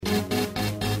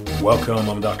Welcome,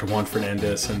 I'm Dr. Juan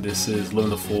Fernandez, and this is Living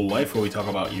the Full Life, where we talk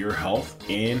about your health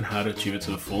and how to achieve it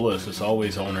to the fullest. As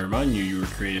always, I want to remind you, you were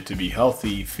created to be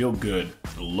healthy, feel good,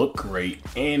 look great,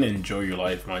 and enjoy your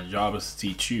life. My job is to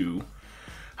teach you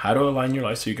how to align your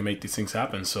life so you can make these things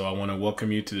happen. So I want to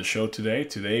welcome you to the show today.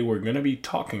 Today, we're going to be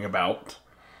talking about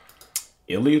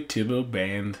iliotibial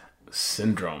band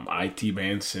syndrome, IT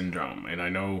band syndrome. And I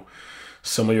know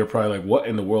some of you are probably like, what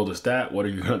in the world is that? What are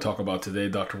you going to talk about today,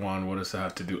 Dr. Juan? What does that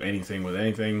have to do anything with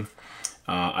anything?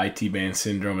 IT band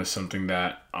syndrome is something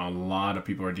that a lot of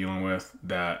people are dealing with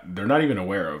that they're not even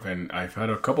aware of. And I've had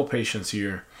a couple patients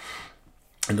here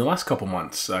in the last couple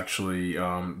months actually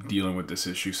dealing with this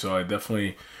issue. So I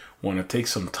definitely want to take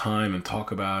some time and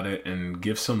talk about it and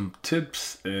give some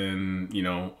tips and,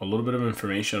 a little bit of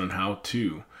information on how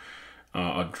to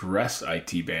address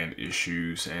IT band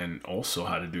issues and also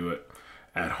how to do it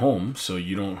at home so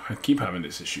you don't keep having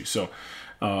this issue. So,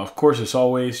 of course, as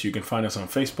always, you can find us on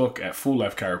Facebook at Full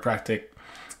Life Chiropractic.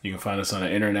 You can find us on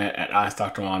the internet at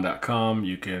AskDrJuan.com.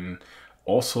 You can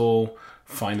also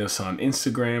find us on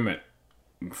Instagram at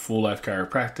Full Life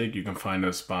Chiropractic. You can find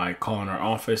us by calling our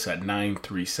office at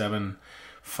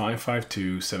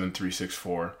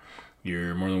 937-552-7364.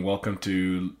 You're more than welcome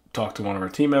to talk to one of our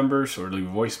team members or leave a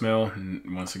voicemail.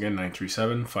 And once again,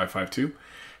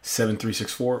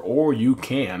 937-552-7364. Or you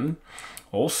can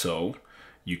also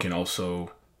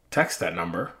text that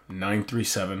number,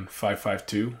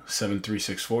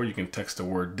 937-552-7364. You can text the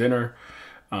word dinner.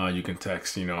 You can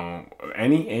text,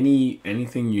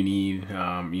 anything you need,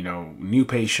 new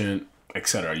patient,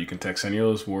 etc. You can text any of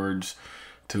those words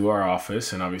to our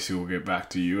office, and obviously we'll get back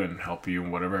to you and help you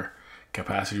in whatever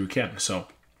capacity we can. So,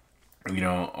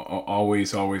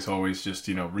 always just,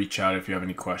 reach out if you have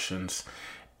any questions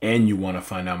and you want to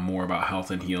find out more about health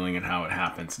and healing and how it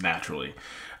happens naturally.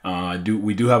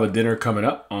 We do have a dinner coming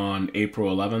up on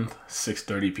April 11th,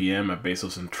 6:30 p.m. at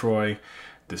Bezos and Troy.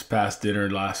 This past dinner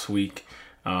last week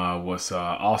was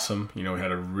awesome. We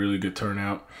had a really good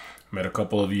turnout. Met a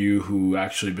couple of you who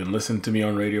actually been listening to me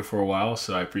on radio for a while,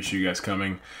 so I appreciate you guys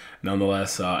coming.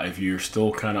 Nonetheless, if you're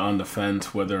still kind of on the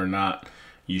fence whether or not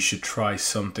you should try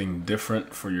something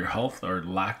different for your health or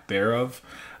lack thereof,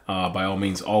 by all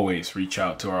means, always reach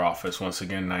out to our office. Once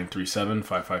again,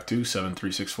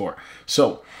 937-552-7364.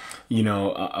 So,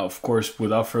 of course,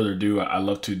 without further ado, I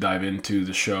love to dive into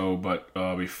the show. But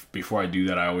before I do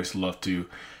that, I always love to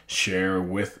share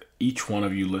with each one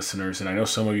of you listeners. And I know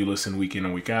some of you listen week in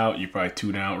and week out. You probably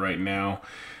tune out right now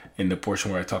in the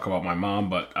portion where I talk about my mom.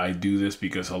 But I do this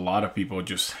because a lot of people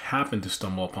just happen to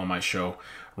stumble upon my show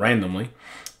randomly.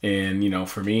 And,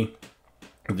 for me,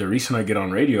 the reason I get on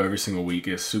radio every single week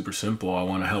is super simple. I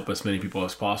want to help as many people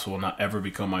as possible not ever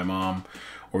become my mom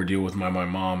or deal with my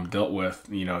mom dealt with,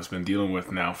 has been dealing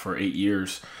with now for 8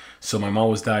 years. So my mom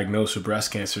was diagnosed with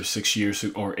breast cancer 8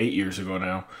 years ago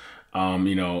now,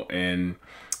 and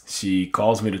she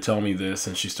calls me to tell me this,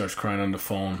 and she starts crying on the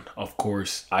phone. Of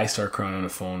course, I start crying on the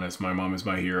phone as my mom is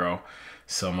my hero.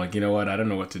 So I'm like, you know what? I don't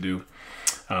know what to do.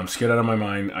 I'm scared out of my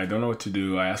mind. I don't know what to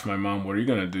do. I asked my mom, what are you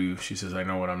going to do? She says, I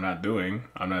know what I'm not doing.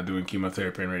 I'm not doing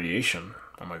chemotherapy and radiation.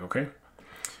 I'm like, okay.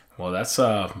 Well, that's,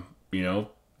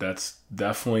 that's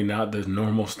definitely not the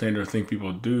normal standard thing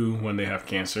people do when they have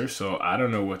cancer. So I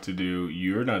don't know what to do.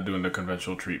 You're not doing the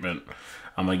conventional treatment.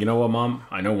 I'm like, you know what, Mom?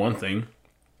 I know one thing.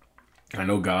 I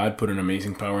know God put an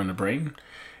amazing power in the brain.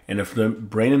 And if the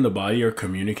brain and the body are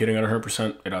communicating at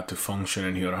 100%, it ought to function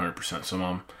and heal at 100%. So,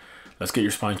 Mom, let's get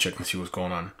your spine checked and see what's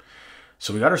going on.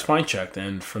 So we got her spine checked,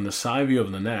 and from the side view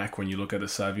of the neck, when you look at the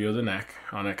side view of the neck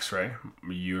on x-ray,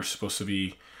 you're supposed to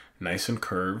be nice and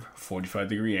curved,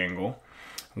 45-degree angle.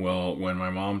 Well, when my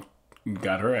mom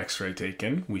got her x-ray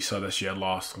taken, we saw that she had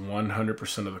lost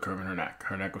 100% of the curve in her neck.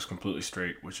 Her neck was completely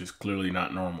straight, which is clearly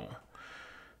not normal.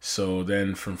 So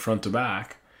then from front to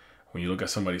back, when you look at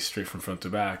somebody straight from front to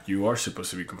back, you are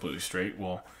supposed to be completely straight.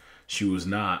 Well, she was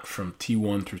not. From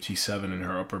T1 through T7 in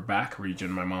her upper back region,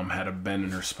 my mom had a bend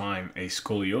in her spine, a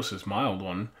scoliosis, mild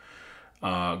one,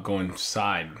 going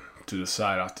side to the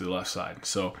side, off to the left side.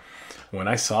 So when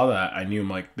I saw that, I knew, I'm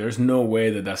like, there's no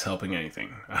way that that's helping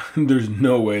anything. There's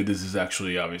no way this is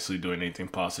actually obviously doing anything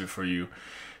positive for you.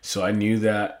 So I knew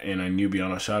that, and I knew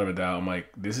beyond a shadow of a doubt, I'm like,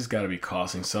 this has got to be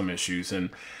causing some issues. And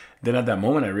then at that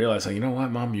moment, I realized, like, you know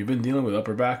what, Mom, you've been dealing with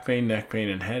upper back pain, neck pain,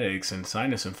 and headaches and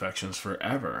sinus infections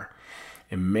forever.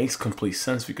 It makes complete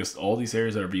sense because all these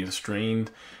areas that are being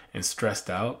strained and stressed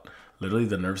out, literally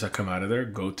the nerves that come out of there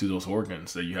go to those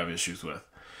organs that you have issues with.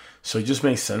 So it just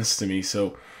makes sense to me.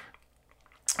 So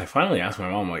I finally asked my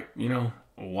mom, like,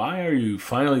 why are you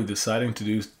finally deciding to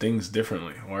do things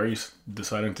differently? Why are you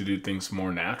deciding to do things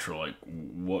more natural? Like,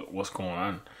 what's going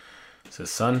on? He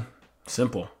says, son,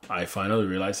 simple. I finally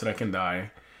realized that I can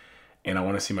die, and I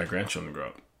want to see my grandchildren grow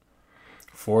up.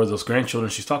 For those grandchildren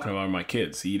she's talking about are my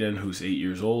kids. Eden, who's 8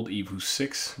 years old, Eve, who's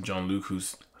 6, John Luke,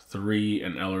 who's 3,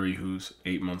 and Ellery, who's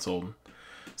 8 months old.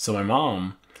 So my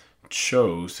mom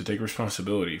chose to take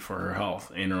responsibility for her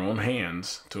health in her own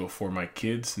hands to afford my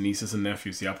kids, nieces, and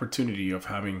nephews the opportunity of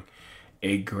having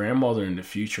a grandmother in the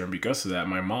future. And because of that,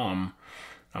 my mom,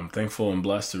 I'm thankful and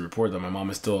blessed to report that my mom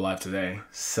is still alive today,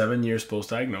 7 years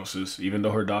post-diagnosis, even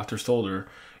though her doctors told her,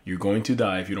 you're going to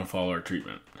die if you don't follow our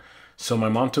treatment. So my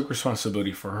mom took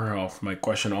responsibility for her health. My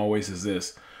question always is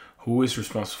this: who is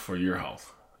responsible for your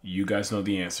health? You guys know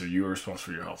the answer. You are responsible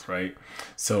for your health, right?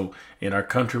 So in our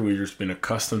country, we've just been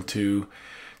accustomed to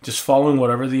just following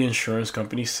whatever the insurance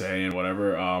companies say and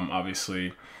whatever,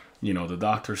 obviously, the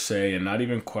doctors say, and not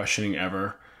even questioning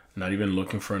ever, not even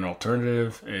looking for an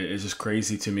alternative. It's just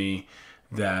crazy to me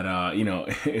that,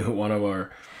 one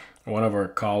of our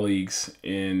colleagues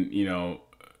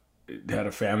had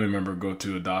a family member go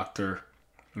to a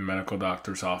medical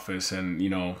doctor's office, and,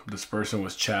 this person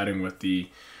was chatting with the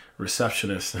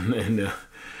receptionist, and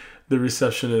the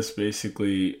receptionist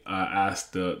basically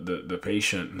asked the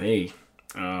patient, hey,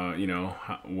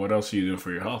 what else are you doing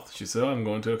for your health? She said, oh, I'm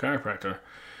going to a chiropractor.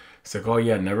 It's like, oh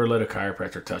yeah, never let a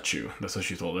chiropractor touch you. That's what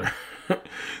she told her.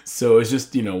 So it's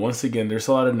just, once again, there's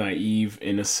a lot of naive,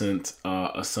 innocent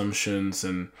assumptions,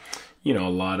 and, a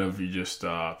lot of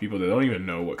people that don't even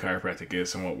know what chiropractic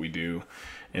is and what we do.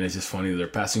 And it's just funny that they're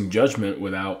passing judgment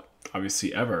without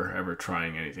obviously ever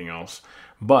trying anything else.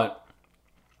 But,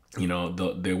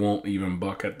 they won't even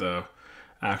buck at the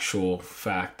actual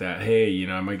fact that, hey,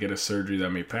 I might get a surgery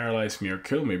that may paralyze me or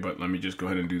kill me, but let me just go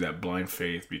ahead and do that blind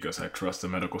faith because I trust the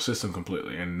medical system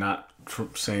completely. And not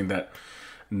saying that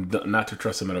not to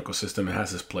trust the medical system. It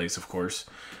has its place, of course,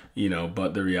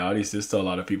 but the reality is this: a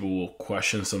lot of people will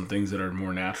question some things that are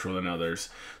more natural than others.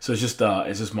 So it's just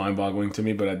mind-boggling to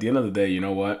me. But at the end of the day, you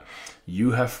know what?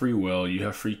 You have free will. You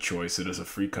have free choice. It is a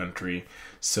free country.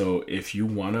 So if you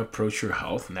want to approach your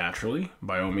health naturally,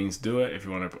 by all means do it. If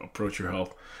you want to approach your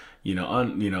health,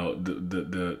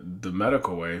 the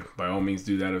medical way, by all means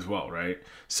do that as well, right?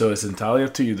 So it's entirely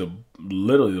up to you.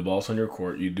 Literally the ball's on your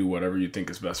court. You do whatever you think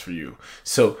is best for you.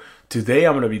 So today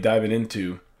I'm going to be diving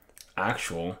into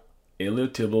actual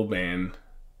iliotibial band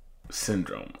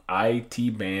syndrome,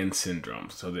 IT band syndrome.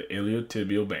 So the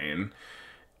iliotibial band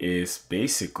is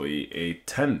basically a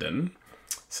tendon.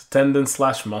 It's a tendon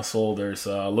 / muscle. There's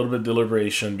a little bit of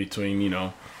deliberation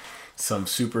between, some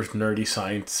super nerdy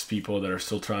science people that are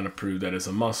still trying to prove that it's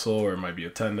a muscle or it might be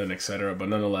a tendon, etc. But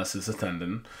nonetheless, it's a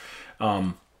tendon.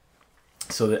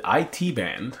 So the IT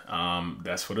band,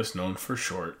 that's what it's known for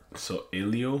short. So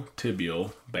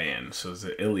iliotibial band. So it's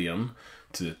the ilium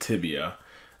to the tibia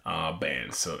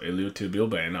band. So iliotibial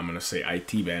band. I'm going to say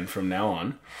IT band from now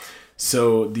on.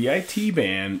 So the IT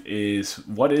band is,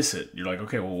 what is it? You're like,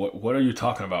 okay, well, what are you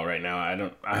talking about right now? I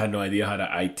had no idea how to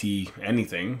IT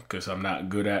anything because I'm not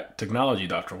good at technology,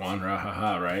 Dr. Juan,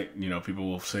 right? People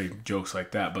will say jokes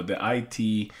like that. But the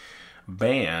IT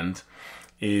band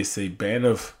is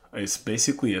it's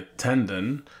basically a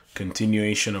tendon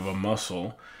continuation of a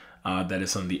muscle that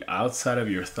is on the outside of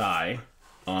your thigh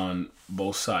on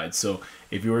both sides. So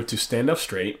if you were to stand up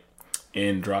straight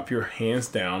and drop your hands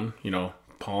down,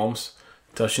 palms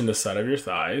touching the side of your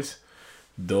thighs,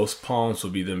 those palms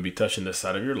will then be touching the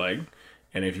side of your leg.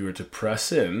 And if you were to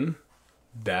press in,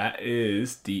 that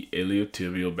is the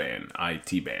iliotibial band,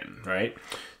 IT band, right?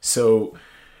 So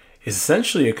it's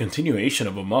essentially a continuation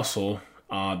of a muscle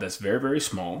that's very, very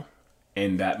small.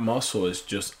 And that muscle is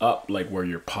just up like where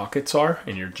your pockets are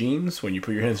in your jeans, when you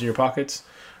put your hands in your pockets,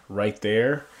 right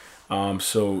there.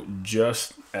 So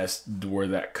just as where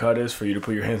that cut is for you to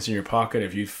put your hands in your pocket,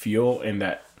 if you feel in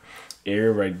that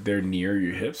area right there near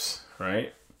your hips,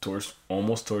 right,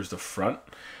 almost towards the front,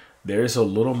 there's a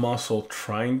little muscle,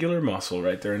 triangular muscle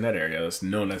right there in that area that's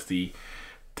known as the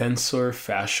tensor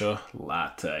fascia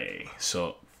latae.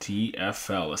 So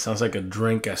TFL. It sounds like a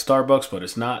drink at Starbucks, but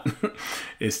it's not.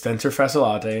 It's tensor fascia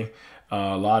latae,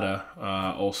 lata,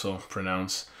 also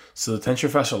pronounced. So the tensor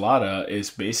fascia lata is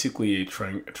basically a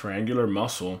triangular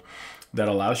muscle that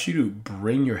allows you to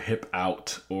bring your hip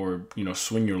out or,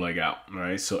 swing your leg out,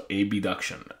 right? So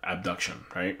abduction,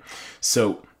 right?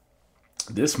 So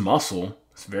this muscle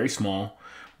is very small,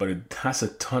 but it has a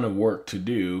ton of work to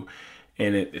do,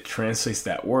 and it translates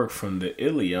that work from the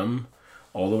ilium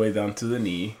all the way down to the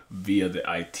knee via the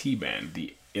IT band,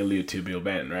 the iliotibial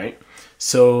band, right?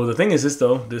 So the thing is this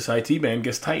though, this IT band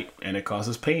gets tight and it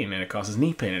causes pain and it causes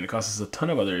knee pain and it causes a ton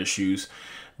of other issues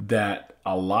that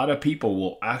a lot of people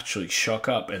will actually shuck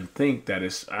up and think that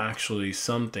it's actually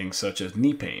something such as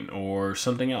knee pain or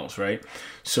something else, right?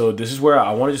 So this is where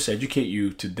I want to just educate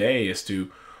you today as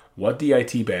to what the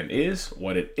IT band is,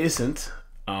 what it isn't,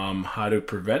 how to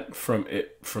prevent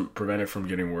it from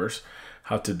getting worse,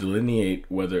 how to delineate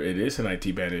whether it is an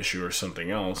IT band issue or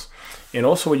something else, and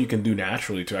also what you can do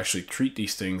naturally to actually treat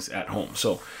these things at home.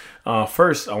 So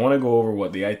first, I want to go over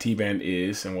what the IT band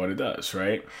is and what it does,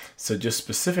 right? So just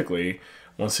specifically,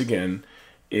 once again,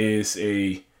 is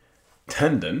a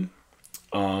tendon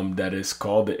that is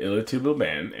called the iliotibial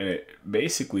band, and it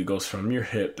basically goes from your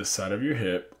hip, the side of your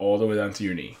hip, all the way down to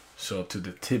your knee. So to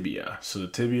the tibia. So the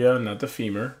tibia, not the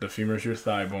femur. The femur is your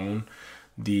thigh bone.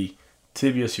 The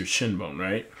tibia is your shin bone,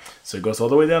 right? So it goes all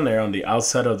the way down there on the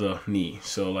outside of the knee.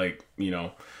 So like,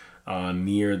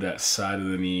 near that side of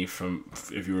the knee, from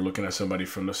if you were looking at somebody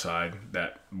from the side,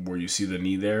 that where you see the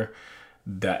knee there,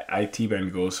 that IT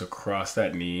band goes across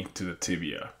that knee to the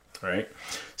tibia, right?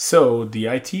 So the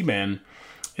IT band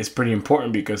is pretty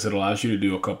important because it allows you to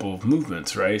do a couple of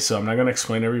movements, right? So I'm not going to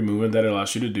explain every movement that it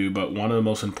allows you to do, but one of the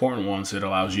most important ones, it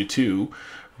allows you to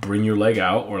bring your leg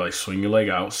out or like swing your leg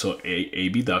out. So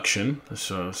abduction.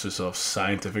 So it's just a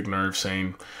scientific nerve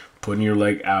saying putting your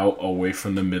leg out away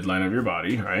from the midline of your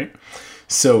body, right?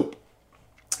 So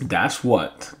that's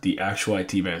what the actual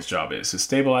IT band's job is. It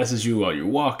stabilizes you while you're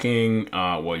walking,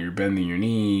 while you're bending your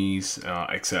knees,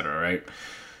 etc., right?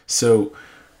 So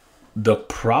the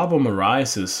problem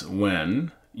arises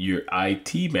when your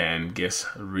IT band gets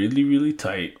really, really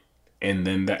tight, and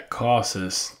then that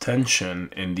causes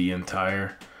tension in the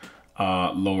entire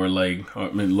lower leg,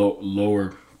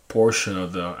 lower portion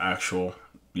of the actual,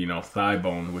 thigh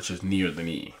bone, which is near the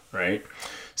knee, right?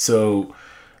 So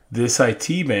this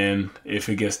IT band, if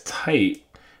it gets tight,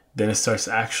 then it starts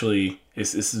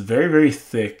it's very, very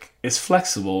thick. It's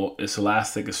flexible, it's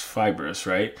elastic, it's fibrous,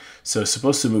 right? So it's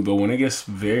supposed to move, but when it gets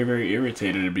very, very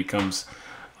irritated, it becomes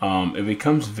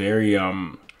very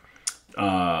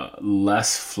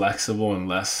less flexible and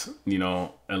less,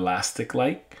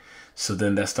 elastic-like. So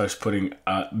then that starts putting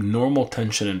normal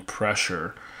tension and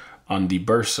pressure on the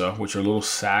bursa, which are little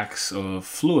sacs of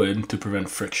fluid to prevent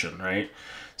friction, right?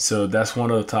 So that's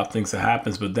one of the top things that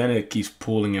happens, but then it keeps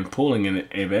pulling and pulling, and it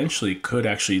eventually could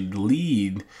actually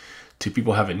lead to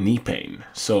people having knee pain.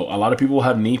 So a lot of people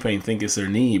have knee pain, think it's their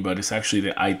knee, but it's actually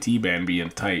the IT band being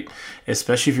tight,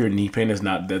 especially if your knee pain is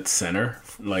not dead center.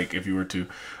 Like if you were to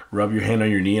rub your hand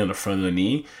on your knee on the front of the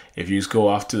knee, if you just go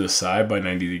off to the side by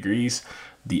 90 degrees,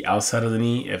 the outside of the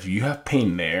knee, if you have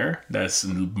pain there, that's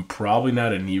probably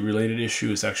not a knee-related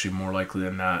issue. It's actually more likely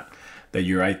than not that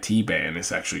your IT band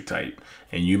is actually tight,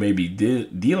 and you may be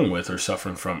dealing with or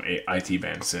suffering from a IT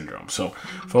band syndrome. So,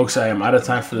 folks, I am out of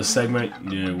time for this segment.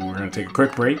 We're going to take a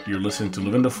quick break. You're listening to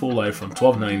Living the Full Life from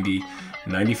 1290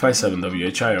 95.7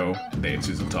 WHIO, Dayton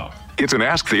Susan Talk. It's an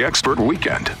Ask the Expert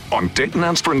weekend on Dayton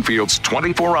and Springfield's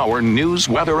 24-hour news,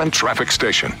 weather, and traffic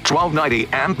station, 1290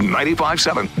 and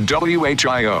 95.7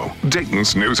 WHIO,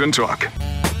 Dayton's News and Talk.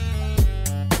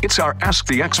 It's our Ask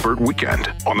the Expert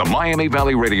weekend on the Miami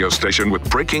Valley radio station with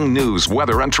breaking news,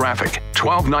 weather, and traffic,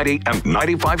 1290 and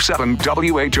 95.7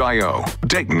 WHIO,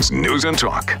 Dayton's News and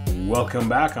Talk. Welcome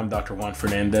back. I'm Dr. Juan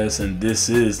Fernandez, and this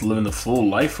is Living the Full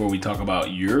Life, where we talk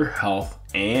about your health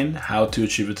and how to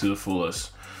achieve it to the fullest.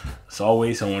 As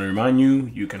always, I want to remind you,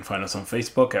 you can find us on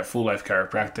Facebook at Full Life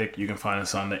Chiropractic. You can find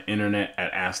us on the internet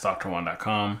at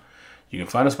AskDrJuan.com. You can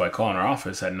find us by calling our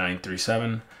office at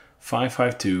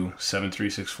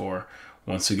 937-552-7364.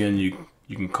 Once again, you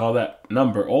can call that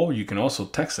number, or you can also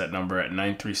text that number at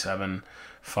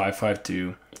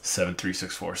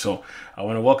 937-552-7364. So I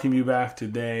want to welcome you back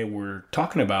today. We're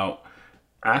talking about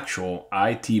actual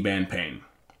IT band pain.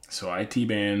 So IT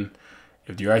band,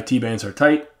 if your IT bands are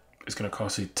tight, it's going to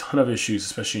cause a ton of issues,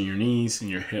 especially in your knees and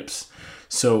your hips.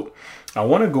 So I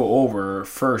want to go over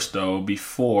first, though,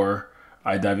 before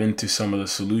I dive into some of the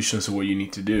solutions of what you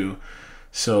need to do.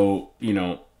 So,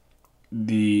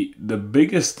 the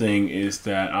biggest thing is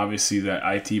that obviously that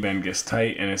IT band gets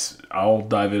tight, and I'll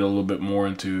dive in a little bit more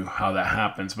into how that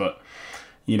happens. But,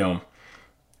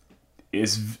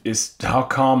 is how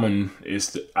common is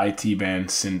the IT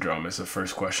band syndrome is the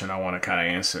first question I want to kind of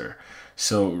answer.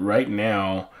 So right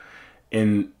now,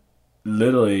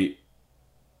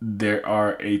 there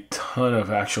are a ton of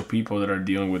actual people that are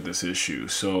dealing with this issue.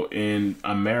 So in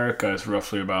America, it's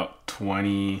roughly about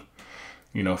 15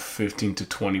 to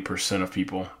 20% of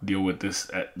people deal with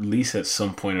this at least at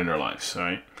some point in their lives,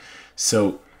 right?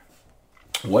 So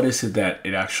what is it that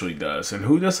it actually does, and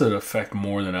who does it affect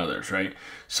more than others, right?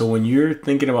 So when you're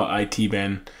thinking about IT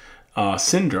band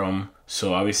syndrome,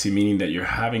 so obviously meaning that you're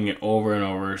having it over and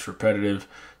over, it's repetitive.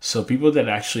 So people that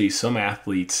actually, some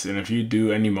athletes, and if you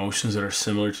do any motions that are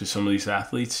similar to some of these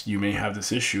athletes, you may have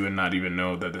this issue and not even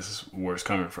know that this is where it's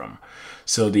coming from.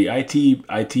 So the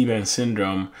IT band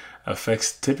syndrome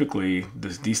affects typically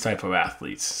these type of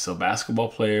athletes. So basketball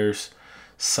players,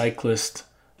 cyclists,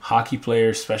 hockey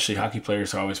players, especially hockey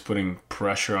players, are always putting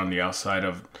pressure on the outside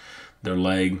of their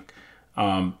leg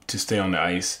to stay on the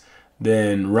ice.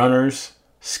 Then runners,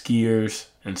 skiers,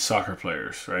 and soccer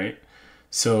players, right?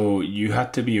 So you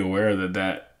have to be aware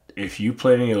that if you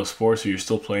play any of those sports, or you're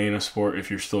still playing a sport, if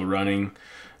you're still running,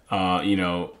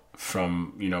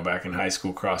 from, back in high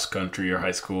school, cross country, or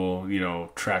high school,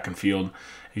 track and field,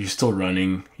 if you're still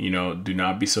running, do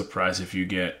not be surprised if you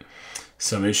get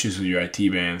some issues with your IT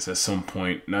bands at some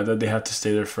point. Not that they have to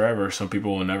stay there forever. Some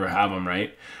people will never have them,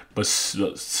 right? But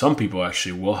some people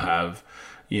actually will have,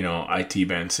 IT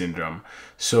band syndrome.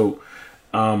 So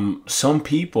some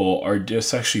people are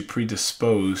just actually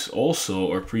predisposed also,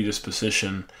 or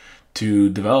predisposition to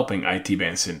developing IT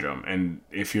band syndrome. And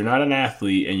if you're not an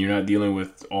athlete and you're not dealing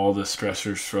with all the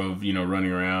stressors of,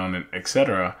 running around and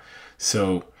etc.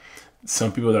 So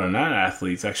some people that are not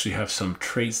athletes actually have some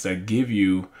traits that give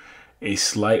you a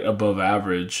slight above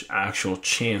average actual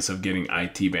chance of getting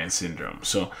IT band syndrome.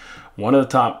 So one of the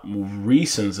top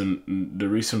reasons, and the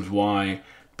reasons why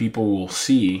people will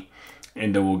see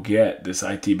and they will get this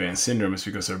IT band syndrome, is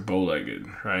because they're bow-legged,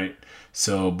 right?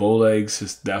 So bow legs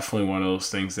is definitely one of those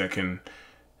things that can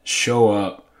show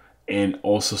up and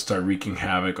also start wreaking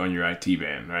havoc on your IT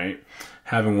band, right?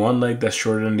 Having one leg that's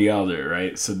shorter than the other,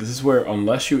 right? So this is where, and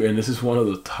this is one of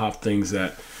the top things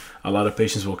that a lot of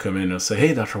patients will come in and say,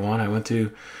 "Hey, Dr. Juan, I went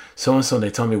to so-and-so, and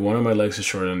they tell me one of my legs is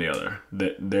shorter than the other."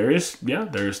 There's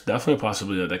definitely a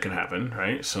possibility that can happen,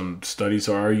 right? Some studies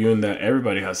are arguing that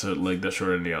everybody has a leg that's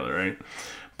shorter than the other, right?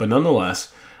 But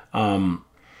nonetheless,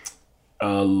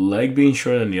 a leg being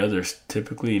shorter than the other is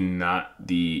typically not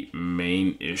the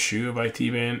main issue of IT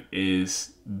band.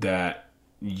 Is that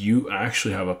you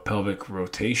actually have a pelvic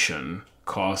rotation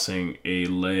causing a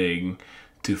leg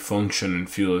to function and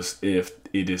feel as if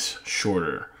it is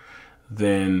shorter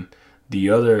than the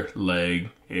other leg.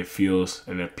 It feels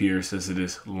and appears as it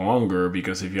is longer,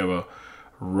 because if you have a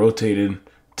rotated,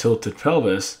 tilted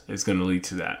pelvis, it's going to lead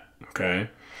to that. Okay.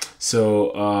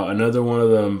 So another one of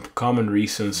the common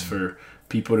reasons for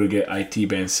people to get IT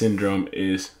band syndrome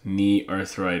is knee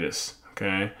arthritis.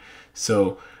 Okay.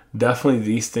 So definitely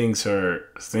these things are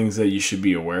things that you should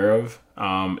be aware of,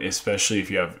 especially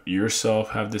if you have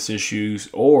yourself have these issues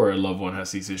or a loved one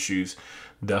has these issues.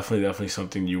 Definitely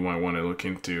something you might want to look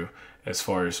into, as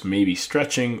far as maybe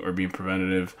stretching or being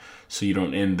preventative, so you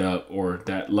don't end up, or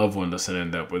that loved one doesn't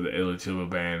end up with the iliotibial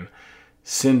band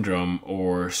syndrome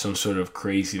or some sort of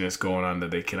craziness going on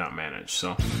that they cannot manage.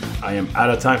 So I am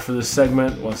out of time for this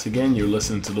segment. Once again, you're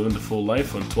listening to Living the Full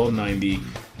Life on 1290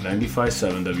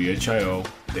 95.7 WHIO,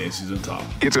 Dayton News and Talk.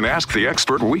 It's an Ask the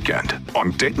Expert weekend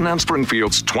on Dayton and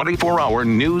Springfield's 24-hour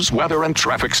news, weather, and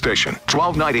traffic station,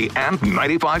 1290 and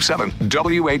 95.7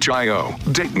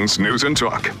 WHIO, Dayton's News and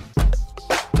Talk.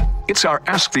 It's our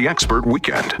Ask the Expert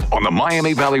weekend on the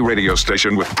Miami Valley radio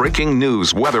station with breaking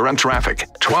news, weather, and traffic.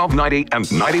 1290 and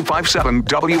 95.7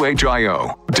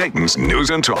 WHIO, Dayton's News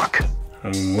and Talk.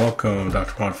 And welcome,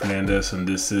 Dr. Juan Fernandez, and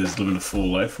this is Living the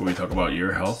Full Life, where we talk about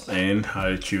your health and how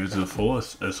to achieve it to the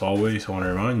fullest. As always, I want to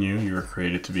remind you, you were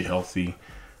created to be healthy,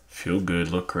 feel good,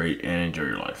 look great, and enjoy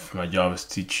your life. My job is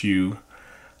to teach you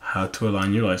how to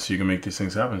align your life so you can make these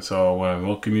things happen. So I want to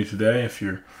welcome you today. If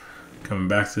you're coming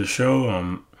back to the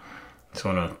show, just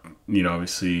want to,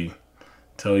 obviously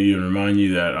tell you and remind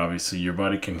you that obviously your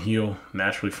body can heal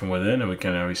naturally from within, and we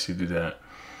can obviously do that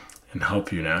and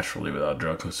help you naturally without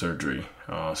drugs and surgery,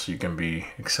 so you can be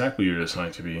exactly who you're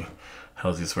designed to be,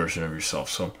 healthiest version of yourself.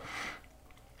 So,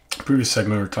 previous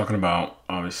segment we were talking about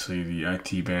obviously the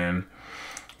IT band,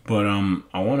 but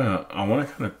I wanna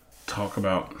kind of talk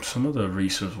about some of the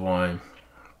reasons why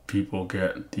people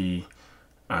get the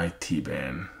IT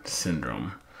band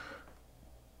syndrome.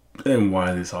 And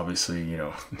why this obviously,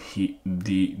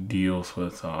 deals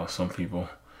with some people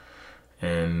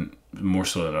and more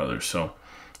so than others. So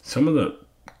some of the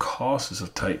causes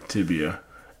of tight tibia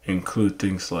include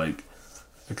things like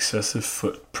excessive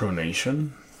foot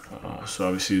pronation. So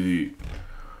obviously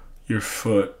your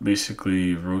foot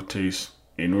basically rotates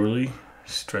inwardly,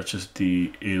 stretches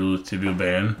the iliotibial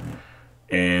band,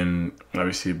 and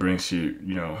obviously it brings you,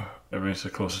 it brings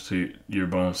it closer to your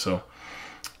bone. So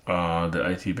the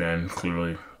IT band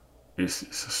clearly is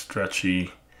a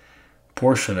stretchy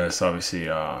portion that's obviously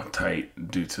tight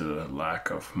due to the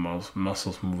lack of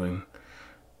muscles moving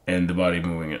and the body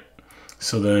moving it.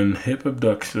 So then hip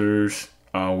abductors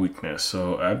weakness.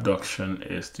 So abduction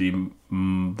is the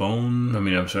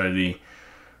the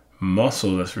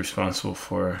muscle that's responsible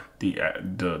for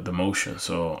the motion.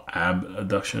 So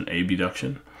abduction,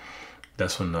 abduction,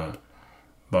 that's when the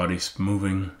body's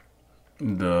moving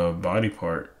the body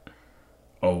part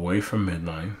away from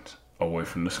midlines, away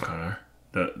from the center,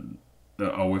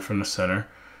 away from the center.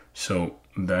 So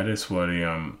that is what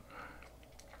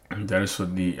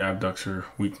the abductor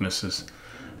weaknesses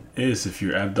is. If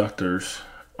your abductors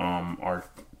are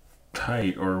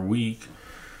tight or weak,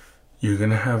 you're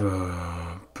gonna have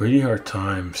a pretty hard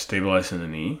time stabilizing the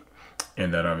knee,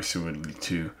 and that obviously would lead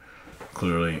to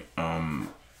clearly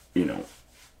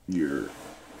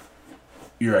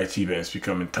your IT bands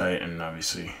becoming tight and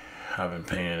obviously having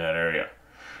pain in that area.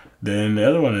 Then the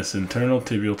other one is internal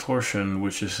tibial torsion,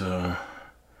 which is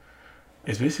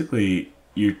it's basically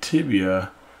your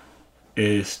tibia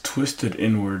is twisted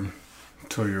inward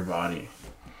toward your body.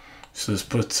 So this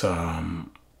puts your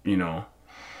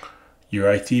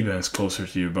IT bands closer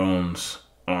to your bones,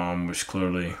 which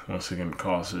clearly once again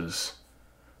causes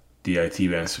the IT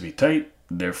bands to be tight,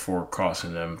 therefore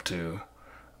causing them to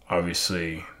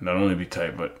obviously not only be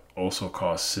tight but also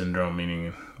cause syndrome,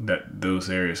 meaning that those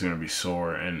areas are going to be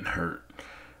sore and hurt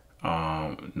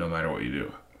no matter what you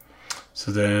do.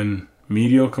 So then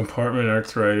medial compartment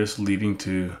arthritis leading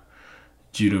to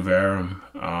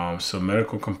judovarum. So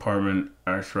medial compartment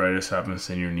arthritis happens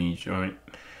in your knee joint.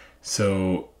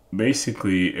 So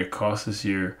basically it causes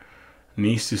your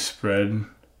knees to spread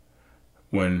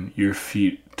when your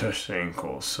feet touch the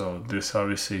ankles. So this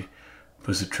obviously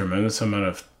puts a tremendous amount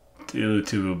of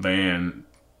iliotibial band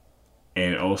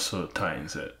and also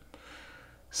tightens it.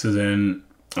 So then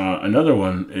another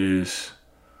one is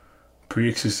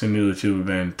pre-existing iliotibial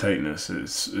band tightness.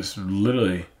 It's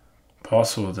literally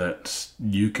possible that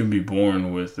you can be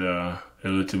born with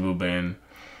iliotibial band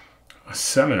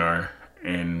seminar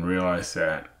and realize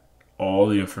that all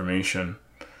the information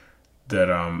that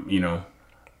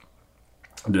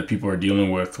that people are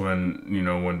dealing with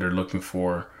when they're looking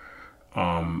for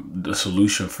the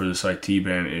solution for this IT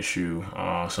band issue,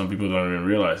 some people don't even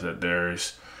realize that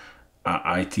there's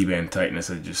IT band tightness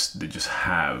that they just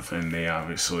have, and they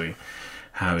obviously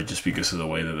have it just because of the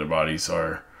way that their bodies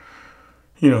are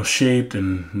shaped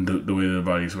and the way that their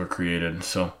bodies were created.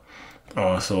 So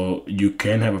you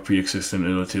can have a pre-existing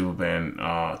iliotibial band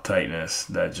tightness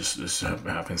that just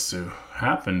happens to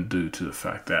happen due to the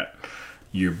fact that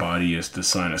your body is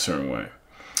designed a certain way,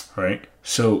 right?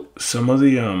 So some of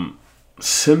the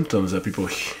symptoms that people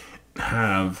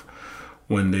have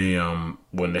when they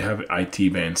have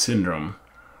IT band syndrome.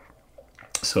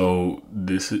 So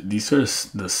these are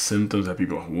the symptoms that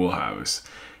people will have is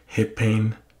hip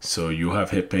pain. So you'll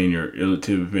have hip pain. Your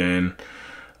iliotibial band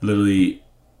literally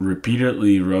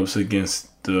repeatedly rubs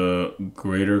against the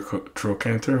greater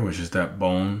trochanter, which is that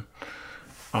bone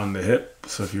on the hip.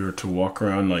 So if you were to walk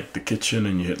around like the kitchen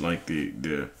and you hit like the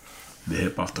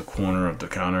hip off the corner of the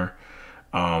counter,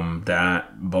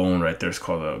 that bone right there is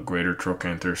called the greater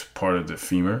trochanter, is part of the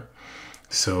femur.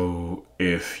 So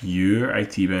if your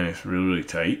IT band is really, really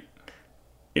tight,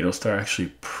 it'll start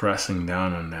actually pressing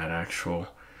down on that actual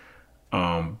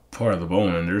part of the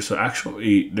bone, and there's a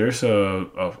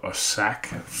sac,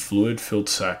 fluid-filled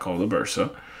sac called the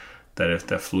bursa, that if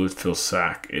that fluid-filled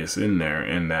sac is in there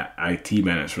and that IT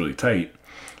band is really tight,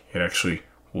 it actually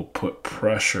will put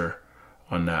pressure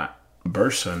on that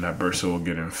bursa, and that bursa will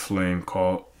get inflamed,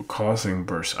 causing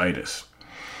bursitis.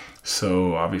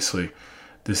 So obviously,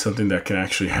 this is something that can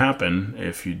actually happen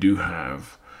if you do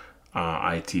have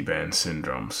IT band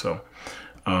syndrome. So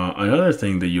another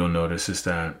thing that you'll notice is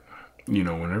that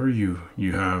whenever you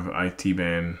have IT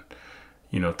band,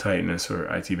 tightness or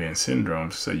IT band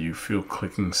syndrome, so you feel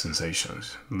clicking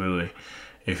sensations. Literally,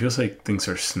 it feels like things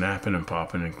are snapping and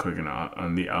popping and clicking out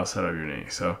on the outside of your knee.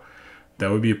 So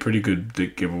that would be a pretty good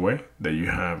giveaway that you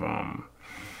have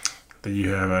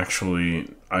actually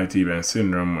IT band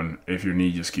syndrome if your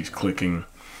knee just keeps clicking,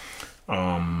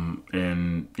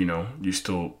 and you're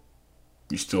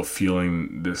still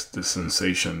feeling this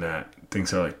sensation that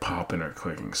things are like popping or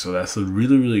clicking. So that's a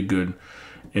really, really good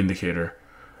indicator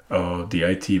of the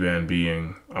IT band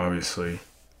being obviously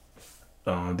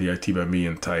the IT band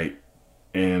being tight,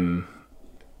 and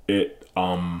it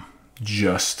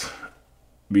just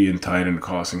being tight and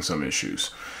causing some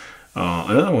issues.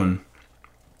 Another one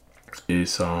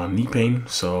is knee pain.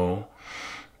 So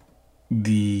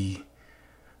the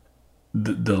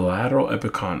lateral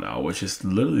epicondyle, which is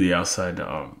literally the outside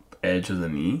edge of the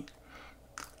knee,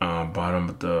 bottom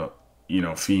of the,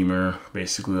 femur,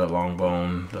 basically the long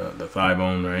bone, the thigh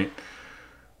bone, right?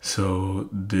 So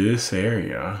this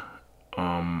area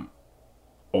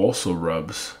also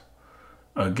rubs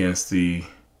against the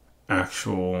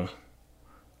actual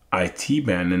IT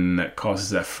band, and that causes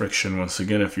that friction. Once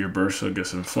again, if your bursa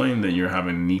gets inflamed, then you're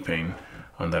having knee pain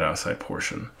on that outside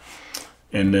portion.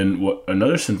 And then what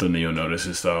another symptom that you'll notice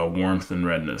is warmth and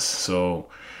redness. So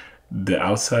the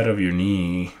outside of your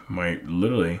knee might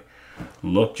literally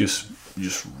look just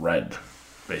red,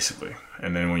 basically.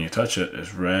 And then when you touch it,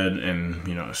 it's red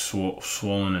and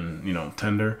swollen and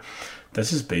tender.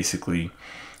 That's just basically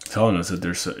telling us that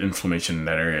there's inflammation in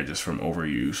that area just from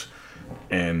overuse,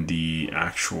 and the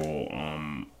actual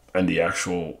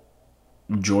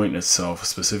joint itself,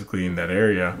 specifically in that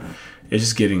area, is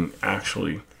just getting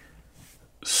actually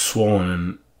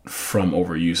swollen from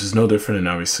overuse. It's no different than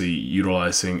obviously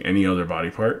utilizing any other body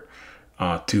part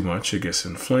too much. It gets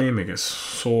inflamed, it gets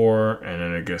sore, and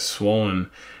then it gets swollen,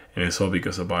 and it's all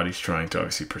because the body's trying to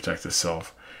obviously protect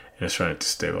itself and it's trying to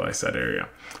stabilize that area.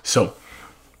 So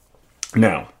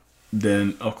now,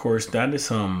 then of course that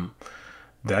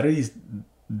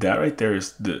right there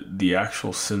is the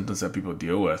actual symptoms that people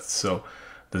deal with. So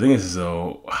the thing is,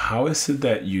 though, how is it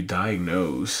that you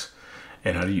diagnose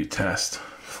and how do you test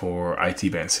for IT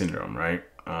band syndrome, right?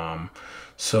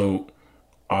 So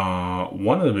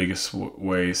one of the biggest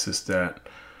ways is that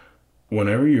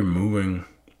whenever you're moving,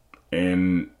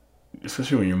 and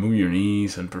especially when you're moving your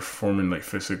knees and performing like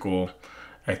physical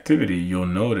activity, you'll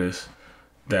notice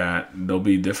that there'll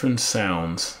be different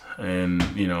sounds and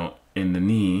in the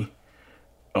knee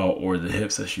or the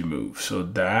hips as you move. So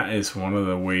that is one of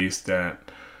the ways that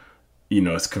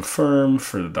it's confirmed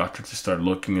for the doctor to start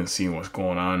looking and seeing what's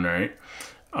going on, right?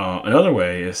 Another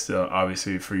way is to,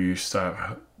 obviously, for you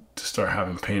to start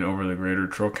having pain over the greater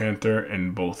trochanter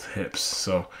and both hips.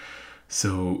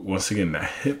 So once again, that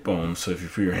hip bone. So if you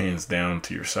put your hands down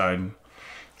to your side, and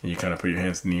you kind of put your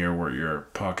hands near where your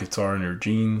pockets are in your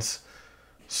jeans,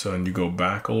 so and you go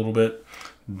back a little bit,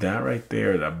 that right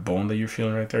there, that bone that you're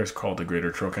feeling right there is called the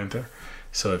greater trochanter.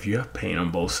 So if you have pain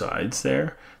on both sides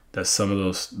there, that's some of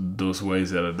those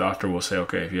ways that a doctor will say,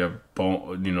 okay, if you have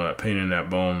bone, that pain in that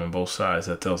bone on both sides,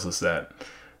 that tells us that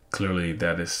clearly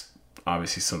that is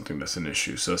obviously something that's an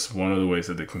issue. So it's one of the ways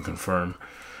that they can confirm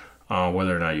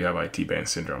whether or not you have IT band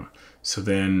syndrome. So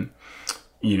then,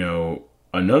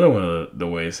 another one of the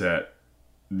ways that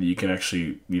you can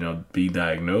actually, be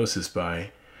diagnosed is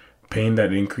by pain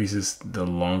that increases the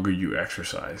longer you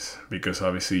exercise, because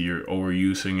obviously you're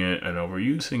overusing it,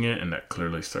 and that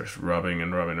clearly starts rubbing,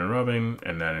 and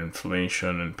that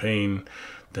inflammation and pain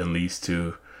then leads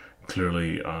to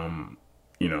clearly,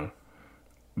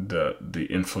 the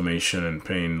inflammation and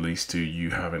pain leads to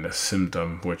you having a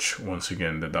symptom, which once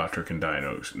again the doctor can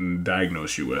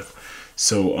diagnose you with.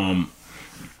 So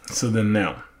then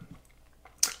now,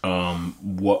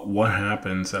 what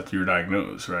happens after you're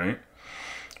diagnosed, right?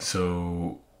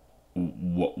 So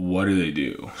what do they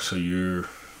do? So you're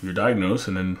diagnosed,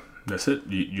 and then that's it.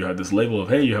 You have this label of,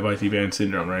 hey, you have IT band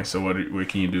syndrome, right? So what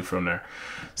can you do from there?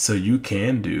 So you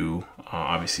can do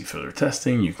obviously further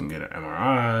testing. You can get an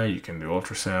MRI, you can do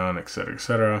ultrasound, etc.,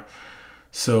 etc.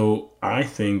 So I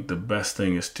think the best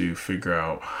thing is to figure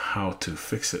out how to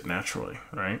fix it naturally,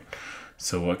 right?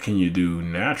 So what can you do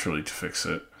naturally to fix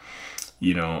it?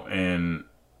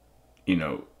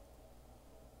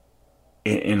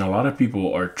 And a lot of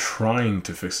people are trying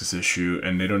to fix this issue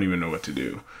and they don't even know what to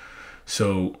do.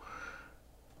 So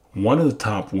one of the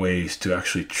top ways to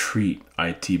actually treat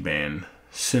IT band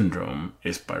syndrome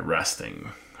is by resting,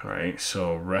 right?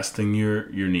 So resting your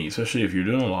knee, especially if you're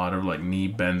doing a lot of like knee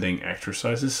bending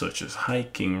exercises such as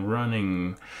hiking,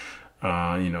 running,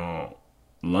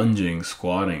 lunging,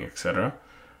 squatting, etc.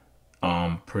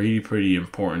 Pretty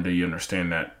important that you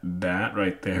understand that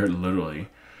right there literally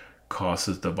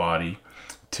causes the body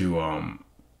to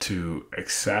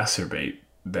exacerbate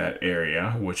that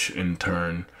area, which in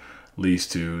turn leads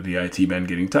to the IT band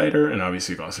getting tighter and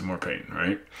obviously causing more pain,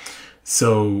 right?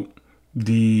 So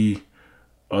the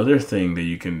other thing that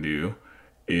you can do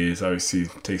is obviously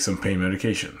take some pain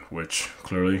medication, which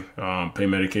clearly pain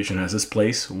medication has its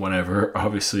place whenever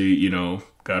obviously,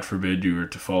 God forbid you were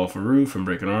to fall off a roof and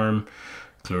break an arm.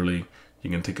 Clearly you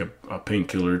can take a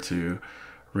painkiller to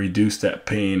reduce that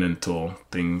pain until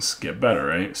things get better,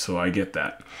 right? So I get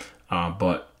that.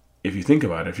 But if you think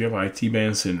about it, if you have IT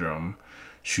band syndrome,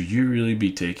 should you really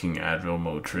be taking Advil,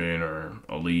 Motrin, or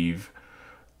Aleve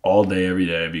all day, every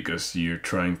day, because you're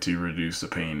trying to reduce the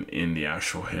pain in the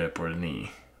actual hip or the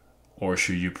knee? Or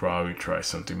should you probably try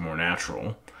something more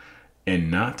natural and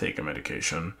not take a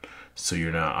medication So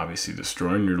you're not obviously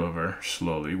destroying your liver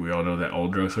slowly. We all know that all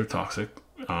drugs are toxic.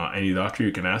 Any doctor,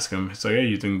 you can ask them, it's like, hey,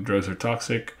 you think drugs are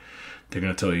toxic? They're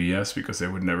going to tell you yes, because they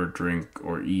would never drink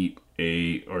or eat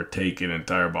or take an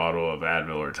entire bottle of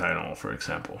Advil or Tylenol, for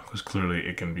example, because clearly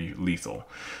it can be lethal.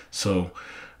 So,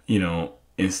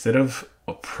 instead of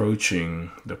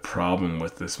approaching the problem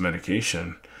with this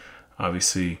medication,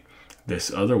 obviously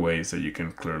there's other ways that you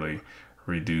can clearly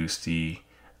reduce the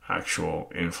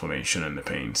actual inflammation and the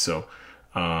pain. So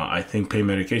I think pain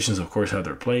medications, of course, have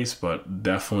their place, but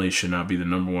definitely should not be the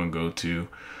number one go-to,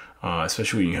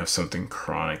 especially when you have something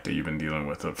chronic that you've been dealing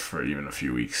with for even a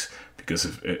few weeks.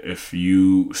 Because if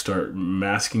you start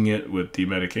masking it with the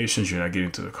medications, you're not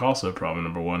getting to the cause of the problem,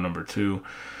 number one. Number two,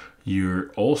 you're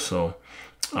also,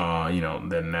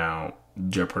 then now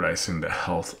jeopardizing the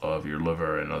health of your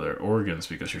liver and other organs,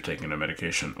 because you're taking the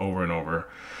medication over and over,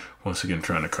 once again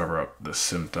trying to cover up the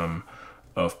symptom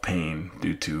of pain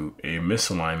due to a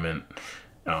misalignment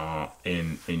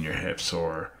in your hips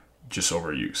or just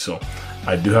overuse. So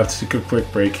I do have to take a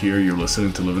quick break here. You're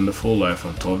listening to Living the Full Life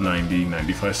on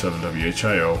 1290 95.7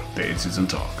 WHIO, Dayton's News and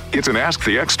Talk. It's an Ask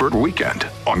the Expert weekend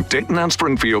on Dayton and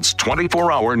Springfield's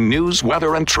 24-hour news,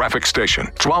 weather, and traffic station,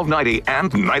 1290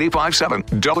 and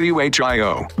 95.7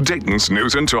 WHIO, Dayton's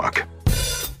News and Talk.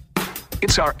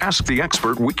 It's our Ask the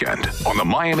Expert weekend on the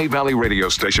Miami Valley radio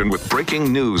station with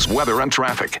breaking news, weather, and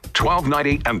traffic.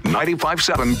 1290 and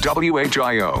 95.7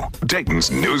 WHIO,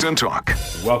 Dayton's News and Talk.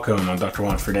 Welcome, I'm Dr.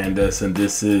 Juan Fernandez, and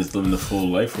this is Living the Full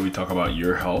Life, where we talk about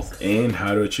your health and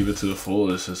how to achieve it to the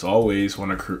fullest. As always,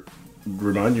 want to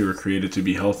remind you, we're created to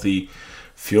be healthy,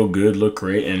 feel good, look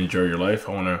great, and enjoy your life.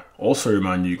 I want to also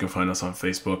remind you can find us on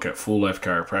Facebook at Full Life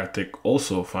Chiropractic.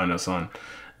 Also find us on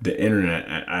the internet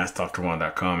at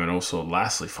AskDrJuan.com, and also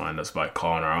lastly find us by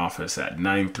calling our office at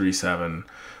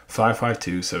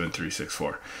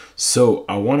 937-552-7364. So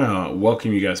I want to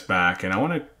welcome you guys back, and I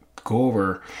want to go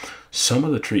over some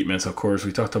of the treatments. Of course,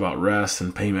 we talked about rest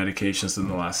and pain medications in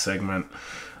the last segment.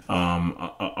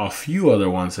 A few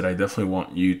other ones that I definitely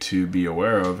want you to be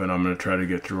aware of, and I'm going to try to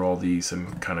get through all these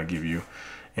and kind of give you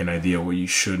an idea what you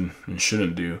should and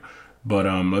shouldn't do. But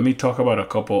let me talk about a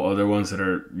couple other ones that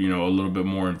are, a little bit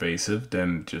more invasive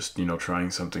than just, trying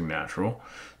something natural.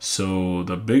 So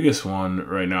the biggest one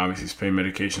right now, obviously, is pain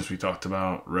medications. We talked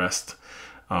about rest.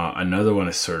 Another one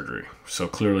is surgery. So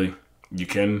clearly you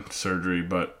can do surgery,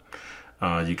 but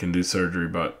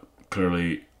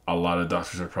clearly a lot of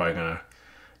doctors are probably going to,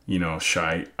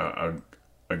 shy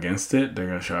against it. They're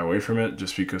going to shy away from it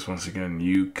just because, once again,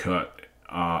 you cut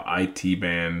IT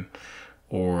band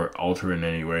or alter in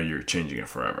any way, you're changing it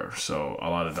forever. So a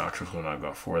lot of doctors will not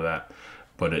go for that,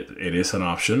 but it is an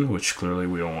option, which clearly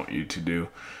we don't want you to do.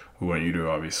 We want you to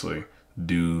obviously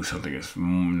do something as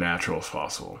natural as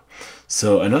possible.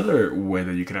 So another way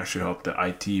that you can actually help the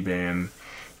IT band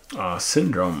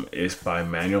syndrome is by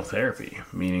manual therapy,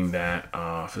 meaning that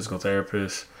physical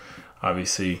therapists,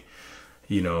 obviously,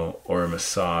 or a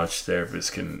massage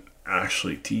therapist can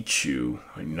actually teach you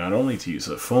not only to use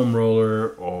a foam roller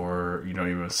or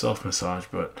even self-massage,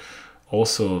 but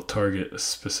also target a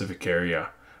specific area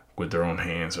with their own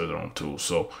hands or their own tools.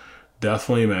 So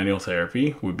definitely manual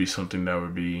therapy would be something that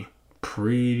would be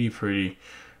pretty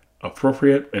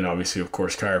appropriate. And obviously, of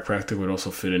course, chiropractic would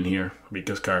also fit in here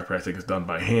because chiropractic is done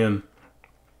by hand.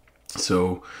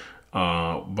 So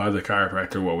by the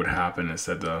chiropractor, what would happen is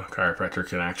that the chiropractor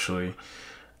can actually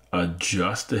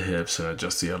adjust the hips and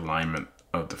adjust the alignment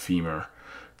of the femur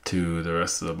to the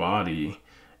rest of the body,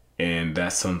 and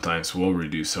that sometimes will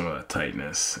reduce some of the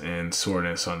tightness and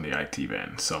soreness on the IT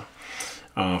band. So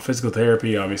physical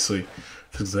therapy, obviously,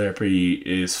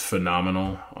 is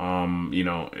phenomenal.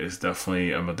 It's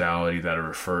definitely a modality that I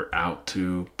refer out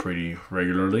to pretty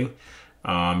regularly.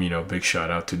 Big shout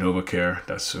out to NovaCare.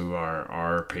 That's who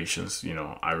our patients,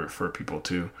 I refer people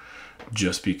to,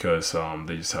 just because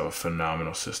they just have a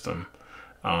phenomenal system,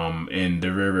 and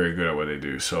they're very, very good at what they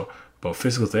do. So, but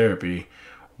physical therapy,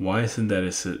 why is it that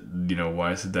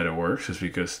it works? Is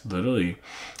because literally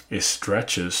it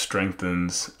stretches,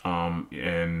 strengthens,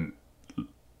 and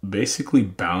basically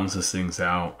balances things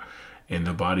out in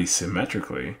the body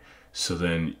symmetrically. So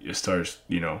then it starts,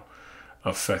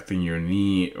 affecting your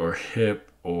knee or hip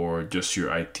or just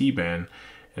your IT band.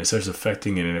 And it starts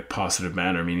affecting it in a positive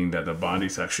manner, meaning that the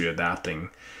body's actually adapting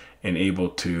and able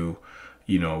to,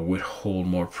 withhold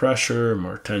more pressure,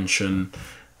 more tension,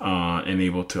 and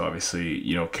able to obviously,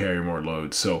 carry more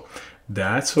load. So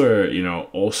that's where,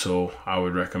 also I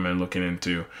would recommend looking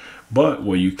into. But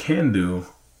what you can do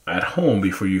at home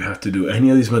before you have to do any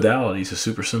of these modalities is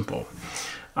super simple.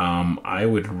 I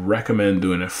would recommend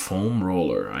doing a foam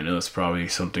roller. I know it's probably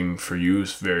something for you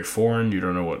is very foreign. You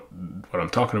don't know what I'm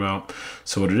talking about.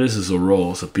 So what it is a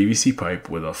roll. It's a PVC pipe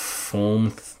with a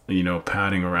foam,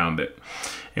 padding around it.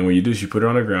 And what you do is you put it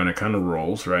on the ground. It kind of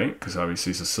rolls, right? Because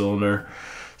obviously it's a cylinder.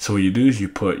 So what you do is you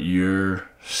put your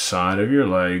side of your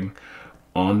leg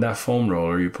on that foam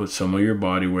roller. You put some of your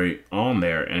body weight on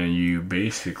there, and you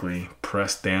basically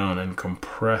press down and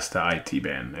compress the IT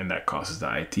band, and that causes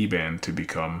the IT band to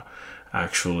become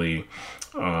actually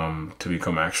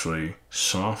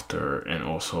softer and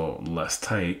also less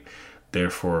tight,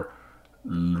 therefore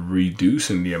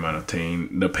reducing the amount of pain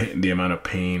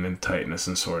and tightness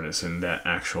and soreness in that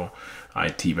actual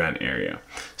IT band area.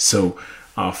 So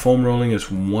foam rolling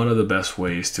is one of the best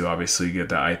ways to obviously get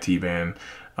the IT band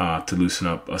to loosen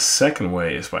up. A second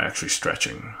way is by actually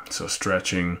stretching. So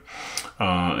stretching,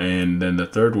 and then the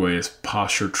third way is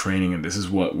posture training, and this is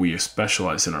what we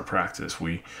specialize in our practice.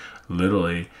 We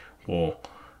literally will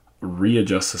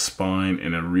readjust the spine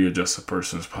and then readjust the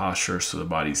person's posture so the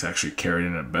body's actually carried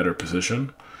in a better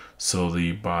position, so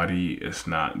the body is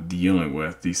not dealing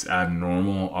with these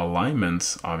abnormal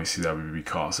alignments, obviously, that would be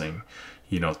causing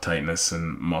tightness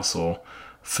and muscle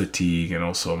fatigue, and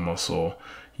also muscle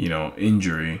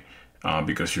injury,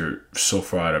 because you're so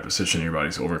far out of position, your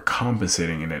body's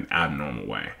overcompensating in an abnormal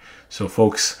way. So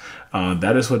folks,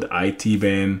 that is what the IT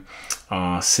band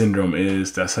syndrome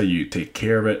is. That's how you take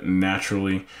care of it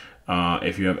naturally.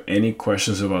 If you have any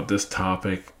questions about this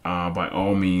topic, by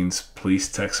all means,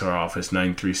 please text our office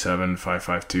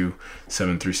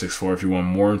 937-552-7364. If you want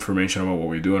more information about what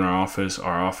we do in our office,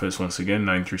 once again,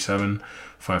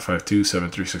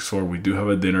 937-552-7364. We do have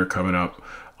a dinner coming up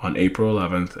on April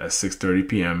 11th at 6:30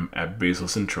 p.m. at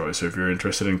Basil's in Troy. So if you're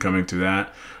interested in coming to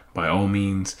that, by all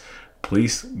means,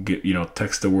 please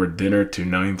text the word dinner to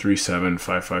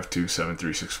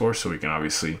 937-552-7364 so we can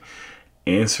obviously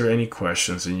answer any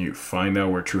questions and you find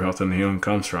out where True Health and Healing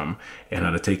comes from and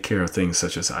how to take care of things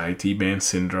such as IT band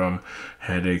syndrome,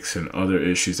 headaches, and other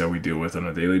issues that we deal with on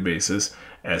a daily basis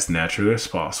as naturally as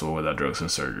possible without drugs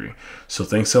and surgery. So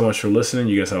thanks so much for listening.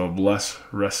 You guys have a blessed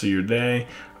rest of your day,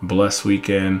 blessed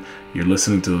weekend. You're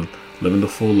listening to Living the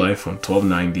Full Life on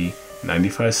 1290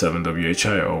 95.7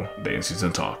 WHIO, Dayton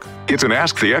Season Talk. It's an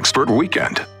Ask the Expert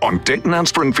weekend on Dayton and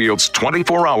Springfield's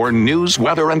 24-hour news,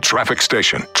 weather, and traffic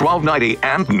station, 1290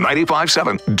 and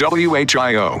 95.7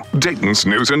 WHIO, Dayton's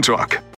News and Talk.